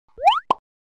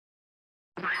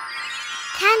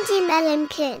Melon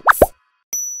Kids.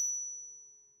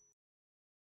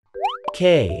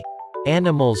 K.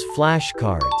 Animals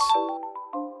flashcards.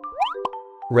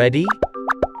 Ready?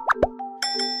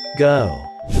 Go.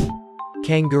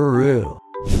 Kangaroo,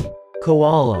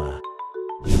 Koala,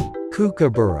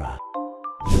 Kookaburra,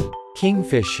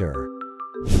 Kingfisher,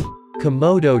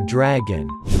 Komodo dragon,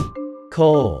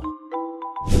 Koel,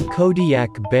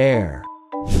 Kodiak bear,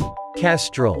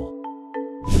 Kestrel,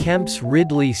 Kemp's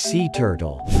ridley sea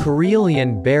turtle,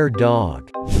 Karelian bear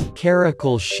dog,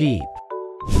 Karakul sheep,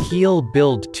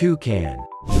 Keel-billed toucan,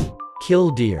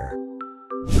 Killdeer,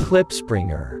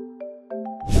 Klipspringer,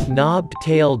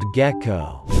 knob-tailed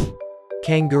gecko,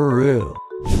 Kangaroo,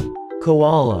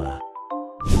 Koala,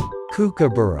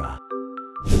 Kookaburra,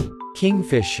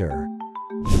 Kingfisher,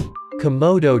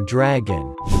 Komodo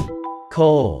dragon,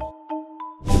 Koel,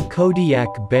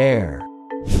 Kodiak bear,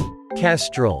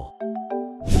 Kestrel,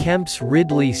 Kemp's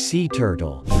ridley sea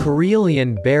turtle,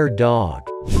 Karelian bear dog,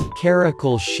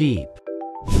 Karakul sheep,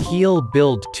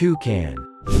 Keel-billed toucan,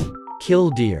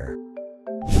 Killdeer,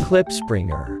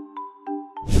 Klipspringer,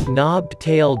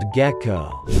 knob-tailed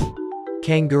gecko,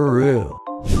 Kangaroo,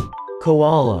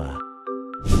 Koala,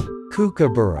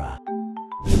 Kookaburra,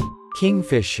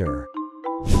 Kingfisher,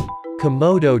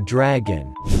 Komodo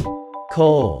dragon,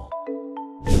 Koel,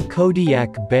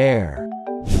 Kodiak bear,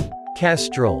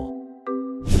 Kestrel,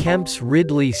 Kemp's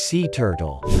ridley sea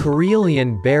turtle,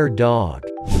 Karelian bear dog,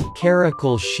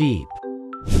 Karakul sheep,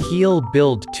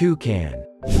 Keel-billed toucan,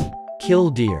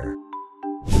 Killdeer,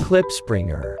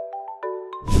 Klipspringer,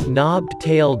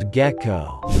 knob-tailed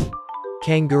gecko,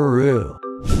 Kangaroo,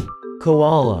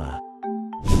 Koala,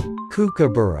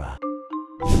 Kookaburra,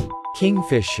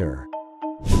 Kingfisher,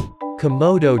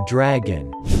 Komodo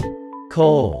dragon,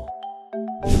 Koel,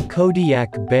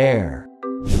 Kodiak bear,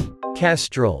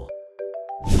 Kestrel,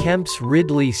 Kemp's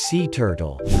ridley sea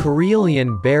turtle,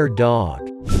 Karelian bear dog,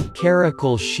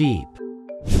 Karakul sheep,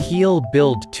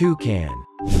 Keel-billed toucan,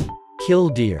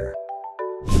 Killdeer,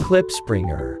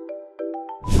 Klipspringer,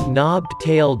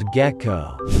 knob-tailed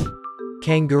gecko,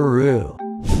 Kangaroo,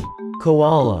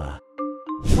 Koala,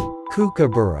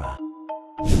 Kookaburra,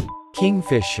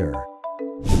 Kingfisher,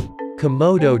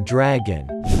 Komodo dragon,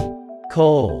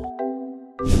 Koel,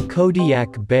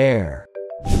 Kodiak bear,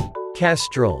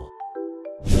 Kestrel,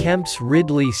 Kemp's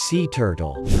ridley sea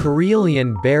turtle,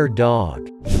 Karelian bear dog,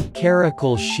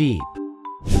 Karakul sheep,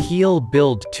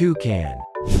 Keel-billed toucan,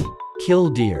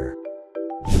 Killdeer,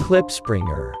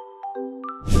 Klipspringer,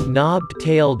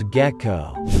 knob-tailed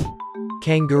gecko,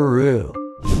 Kangaroo,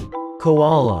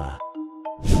 Koala,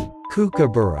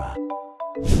 Kookaburra,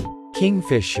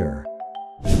 Kingfisher,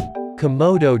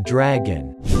 Komodo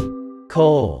dragon,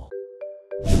 Koel,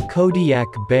 Kodiak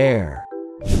bear,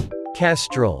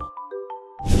 Kestrel,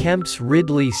 Kemp's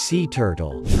ridley sea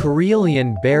turtle,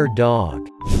 Karelian bear dog,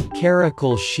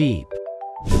 Karakul sheep,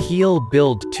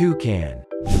 Keel-billed toucan,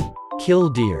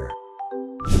 Killdeer,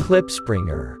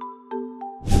 Klipspringer,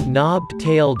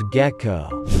 knob-tailed gecko,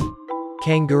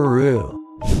 Kangaroo,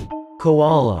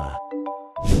 Koala,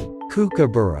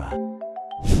 Kookaburra,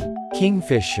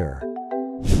 Kingfisher,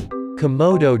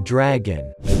 Komodo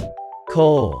dragon,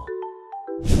 Koel,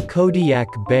 Kodiak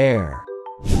bear,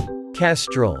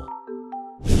 Kestrel,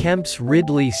 Kemp's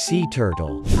ridley sea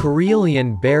turtle,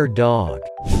 Karelian bear dog,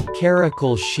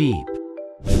 Karakul sheep,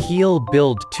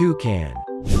 Keel-billed toucan,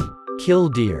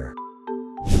 Killdeer,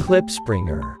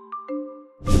 Klipspringer,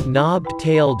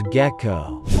 knob-tailed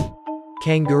gecko,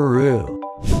 Kangaroo,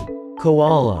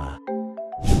 Koala,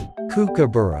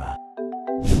 Kookaburra,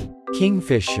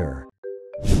 Kingfisher,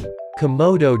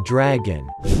 Komodo dragon,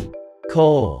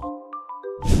 Koel,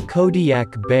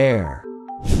 Kodiak bear,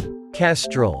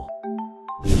 Kestrel,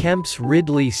 Kemp's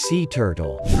ridley sea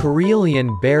turtle,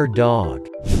 Karelian bear dog,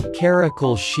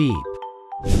 Karakul sheep,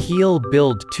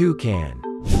 Keel-billed toucan,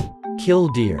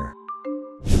 Killdeer,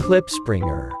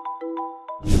 Klipspringer,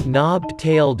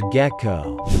 knob-tailed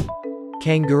gecko,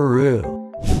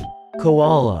 Kangaroo,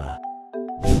 Koala,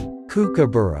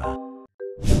 Kookaburra,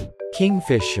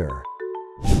 Kingfisher,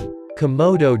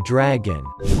 Komodo dragon,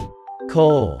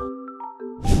 Koel,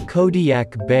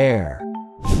 Kodiak bear,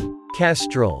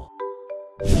 Kestrel,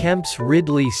 Kemp's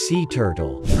ridley sea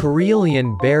turtle,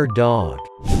 Karelian bear dog,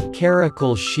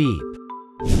 Karakul sheep,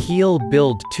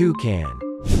 Keel-billed toucan,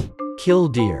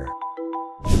 Killdeer,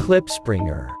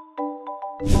 Klipspringer,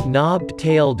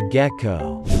 knob-tailed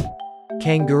gecko,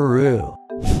 Kangaroo,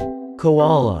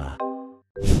 Koala,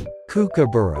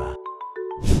 Kookaburra,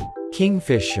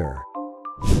 Kingfisher,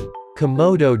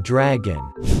 Komodo dragon,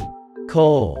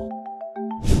 Koel,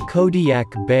 Kodiak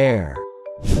bear,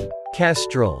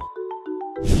 Kestrel,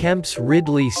 Kemp's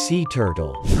ridley sea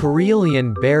turtle,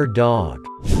 Karelian bear dog,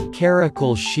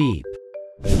 Karakul sheep,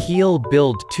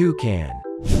 Keel-billed toucan,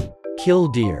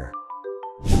 Killdeer,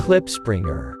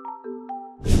 Klipspringer,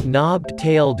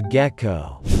 knob-tailed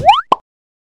gecko.